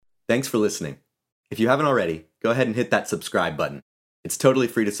Thanks for listening. If you haven't already, go ahead and hit that subscribe button. It's totally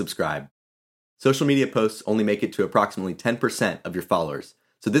free to subscribe. Social media posts only make it to approximately 10% of your followers,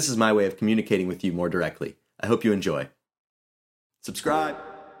 so this is my way of communicating with you more directly. I hope you enjoy. Subscribe!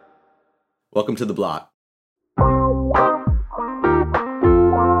 Welcome to the block.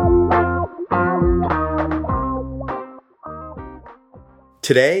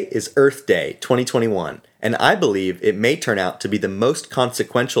 Today is Earth Day 2021, and I believe it may turn out to be the most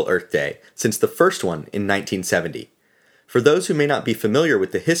consequential Earth Day since the first one in 1970. For those who may not be familiar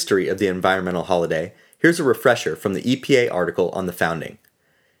with the history of the environmental holiday, here's a refresher from the EPA article on the founding.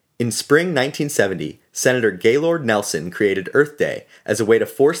 In spring 1970, Senator Gaylord Nelson created Earth Day as a way to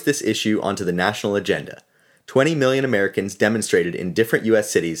force this issue onto the national agenda. 20 million Americans demonstrated in different U.S.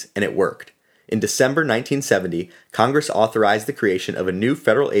 cities, and it worked. In December 1970, Congress authorized the creation of a new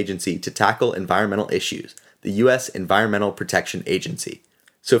federal agency to tackle environmental issues, the U.S. Environmental Protection Agency.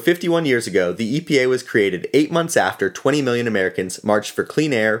 So 51 years ago, the EPA was created 8 months after 20 million Americans marched for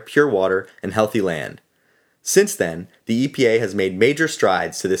clean air, pure water, and healthy land. Since then, the EPA has made major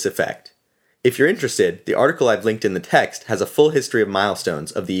strides to this effect. If you're interested, the article I've linked in the text has a full history of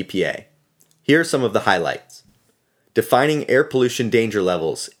milestones of the EPA. Here are some of the highlights. Defining air pollution danger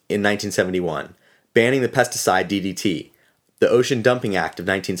levels in 1971, banning the pesticide DDT, the Ocean Dumping Act of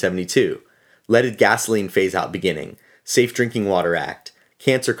 1972, leaded gasoline phase-out beginning, Safe Drinking Water Act,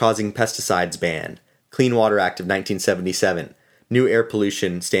 cancer-causing pesticides ban, Clean Water Act of 1977, new air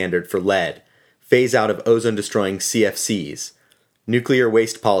pollution standard for lead, phase-out of ozone-destroying CFCs, Nuclear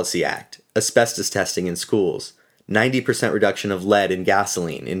Waste Policy Act, asbestos testing in schools, 90% reduction of lead in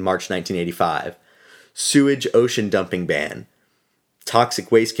gasoline in March 1985, sewage ocean dumping ban,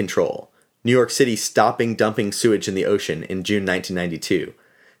 toxic waste control, New York City stopping dumping sewage in the ocean in June 1992,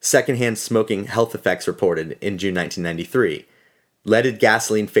 secondhand smoking health effects reported in June 1993, leaded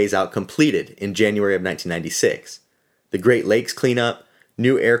gasoline phase-out completed in January of 1996, the Great Lakes cleanup,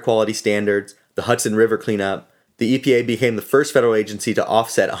 new air quality standards, the Hudson River cleanup. The EPA became the first federal agency to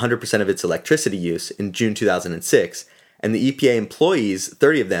offset 100% of its electricity use in June 2006, and the EPA employees,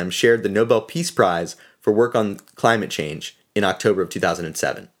 30 of them, shared the Nobel Peace Prize for work on climate change in October of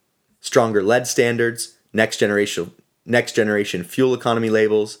 2007. Stronger lead standards, next generation fuel economy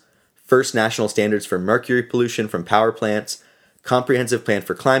labels, first national standards for mercury pollution from power plants, comprehensive plan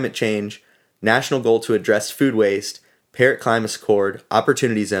for climate change, national goal to address food waste, Paris Climate Accord,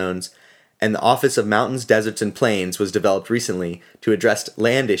 opportunity zones, and the Office of Mountains, Deserts, and Plains was developed recently to address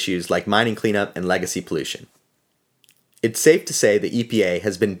land issues like mining cleanup and legacy pollution. It's safe to say the EPA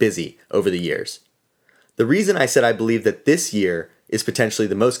has been busy over the years. The reason I said I believe that this year is potentially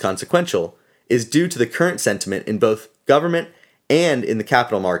the most consequential is due to the current sentiment in both government and in the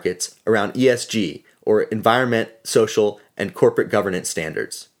capital markets around ESG, or environment, social, and corporate governance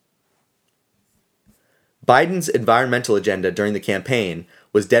standards. Biden's environmental agenda during the campaign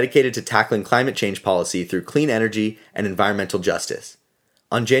was dedicated to tackling climate change policy through clean energy and environmental justice.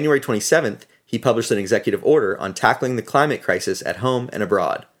 On January 27th, he published an executive order on tackling the climate crisis at home and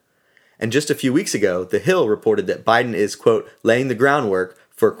abroad. And just a few weeks ago, The Hill reported that Biden is, quote, laying the groundwork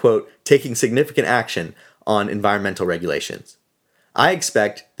for, quote, taking significant action on environmental regulations. I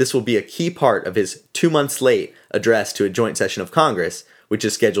expect this will be a key part of his 2 months late address to a joint session of Congress, which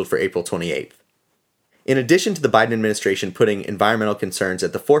is scheduled for April 28th. In addition to the Biden administration putting environmental concerns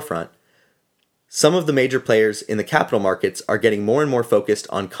at the forefront, some of the major players in the capital markets are getting more and more focused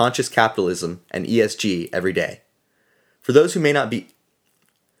on conscious capitalism and ESG every day. For those who may not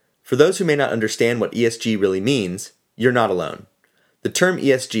understand what ESG really means, you're not alone. The term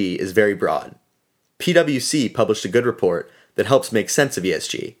ESG is very broad. PwC published a good report that helps make sense of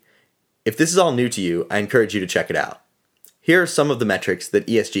ESG. If this is all new to you, I encourage you to check it out. Here are some of the metrics that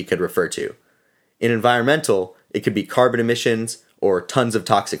ESG could refer to. In environmental, it could be carbon emissions or tons of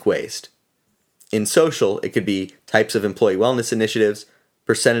toxic waste. In social, it could be types of employee wellness initiatives,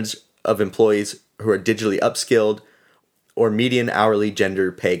 percentage of employees who are digitally upskilled, or median hourly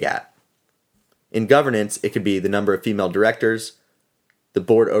gender pay gap. In governance, it could be the number of female directors, the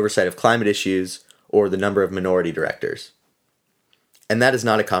board oversight of climate issues, or the number of minority directors. And that is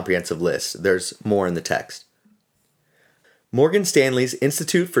not a comprehensive list. There's more in the text. Morgan Stanley's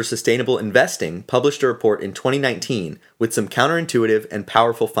Institute for Sustainable Investing published a report in 2019 with some counterintuitive and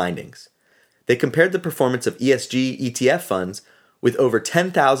powerful findings. They compared the performance of ESG ETF funds with over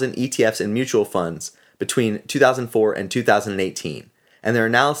 10,000 ETFs and mutual funds between 2004 and 2018, and their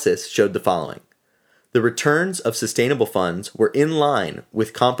analysis showed the following. The returns of sustainable funds were in line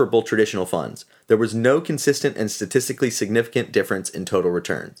with comparable traditional funds. There was no consistent and statistically significant difference in total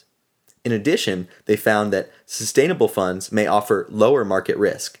returns. In addition, they found that sustainable funds may offer lower market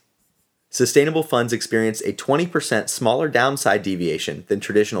risk. Sustainable funds experience a 20% smaller downside deviation than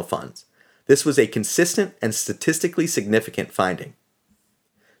traditional funds. This was a consistent and statistically significant finding.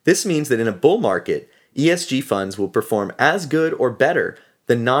 This means that in a bull market, ESG funds will perform as good or better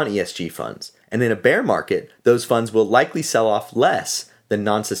than non-ESG funds, and in a bear market, those funds will likely sell off less than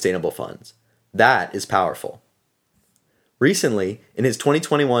non-sustainable funds. That is powerful. Recently, in his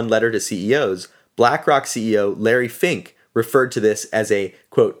 2021 letter to CEOs, BlackRock CEO Larry Fink referred to this as a,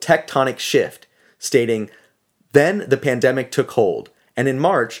 quote, tectonic shift, stating, "Then the pandemic took hold, and in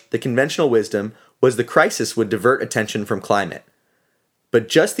March, the conventional wisdom was the crisis would divert attention from climate. But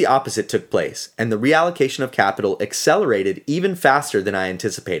just the opposite took place, and the reallocation of capital accelerated even faster than I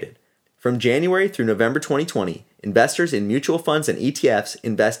anticipated. From January through November 2020, investors in mutual funds and ETFs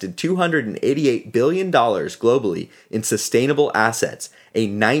invested $288 billion globally in sustainable assets, a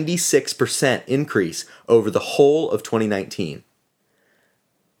 96% increase over the whole of 2019.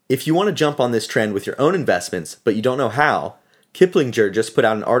 If you want to jump on this trend with your own investments, but you don't know how, Kiplinger just put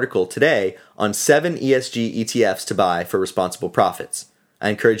out an article today on 7 ESG ETFs to buy for responsible profits. I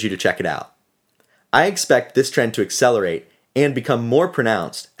encourage you to check it out. I expect this trend to accelerate and become more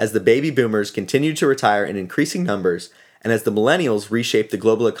pronounced as the baby boomers continue to retire in increasing numbers and as the millennials reshape the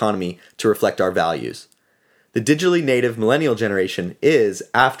global economy to reflect our values. The digitally native millennial generation is,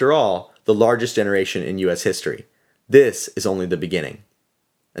 after all, the largest generation in U.S. history. This is only the beginning.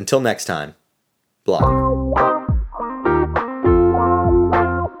 Until next time, Block.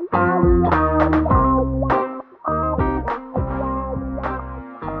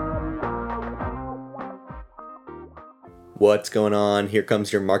 What's going on? Here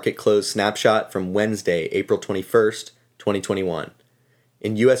comes your market close snapshot from Wednesday, April 21st, 2021.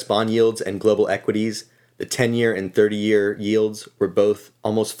 In U.S. bond yields and global equities, the 10-year and 30-year yields were both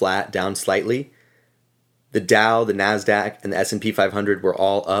almost flat, down slightly. The Dow, the Nasdaq, and the S&P 500 were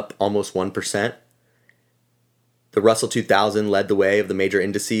all up almost 1%. The Russell 2000 led the way of the major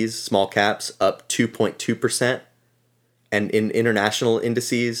indices, small caps up 2.2%. And in international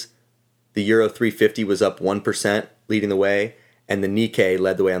indices, the Euro 350 was up 1%, leading the way, and the Nikkei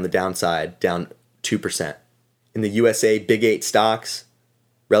led the way on the downside, down 2%. In the USA Big 8 stocks,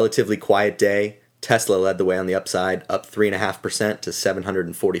 relatively quiet day. Tesla led the way on the upside, up 3.5% to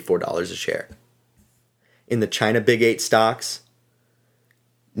 $744 a share. In the China Big 8 stocks,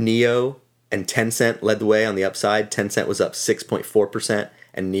 NIO and Tencent led the way on the upside. Tencent was up 6.4%,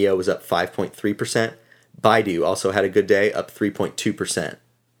 and NIO was up 5.3%. Baidu also had a good day, up 3.2%.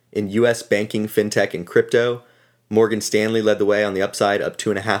 In U.S. banking, fintech, and crypto, Morgan Stanley led the way on the upside, up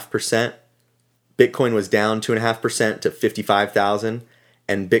 2.5%. Bitcoin was down 2.5% to 55,000,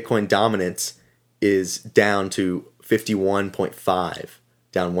 and Bitcoin dominance is down to 51.5,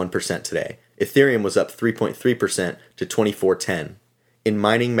 down 1% today. Ethereum was up 3.3% to 2410. In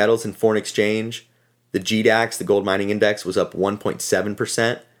mining, metals, and foreign exchange, the GDAX, the gold mining index, was up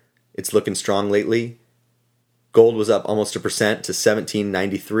 1.7%. It's looking strong lately. Gold was up almost 1% to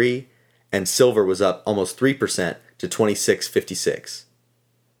 1793, and silver was up almost 3% to 2656.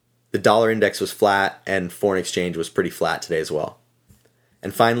 The dollar index was flat, and foreign exchange was pretty flat today as well.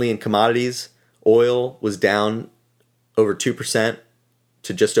 And finally, in commodities, oil was down over 2%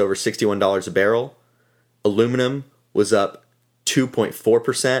 to just over $61 a barrel. Aluminum was up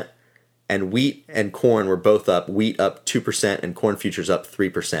 2.4%, and wheat and corn were both up. Wheat up 2% and corn futures up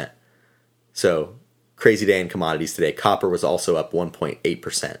 3%. So, crazy day in commodities today. Copper was also up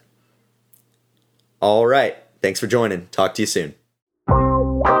 1.8%. All right. Thanks for joining. Talk to you soon.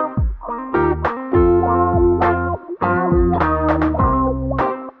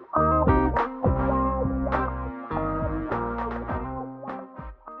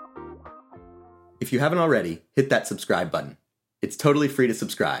 If you haven't already, hit that subscribe button. It's totally free to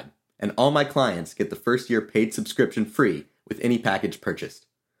subscribe, and all my clients get the first year paid subscription free with any package purchased.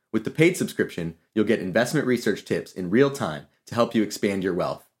 With the paid subscription, you'll get investment research tips in real time to help you expand your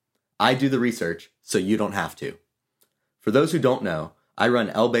wealth. I do the research, so you don't have to. For those who don't know, I run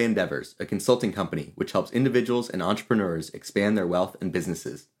Elbay Endeavors, a consulting company which helps individuals and entrepreneurs expand their wealth and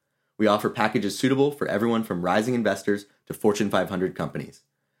businesses. We offer packages suitable for everyone from rising investors to Fortune 500 companies.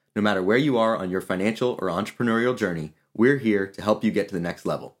 No matter where you are on your financial or entrepreneurial journey, we're here to help you get to the next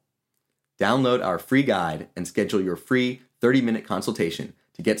level. Download our free guide and schedule your free 30-minute consultation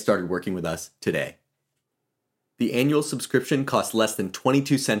to get started working with us today. The annual subscription costs less than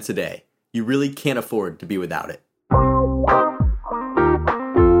 22 cents a day. You really can't afford to be without it.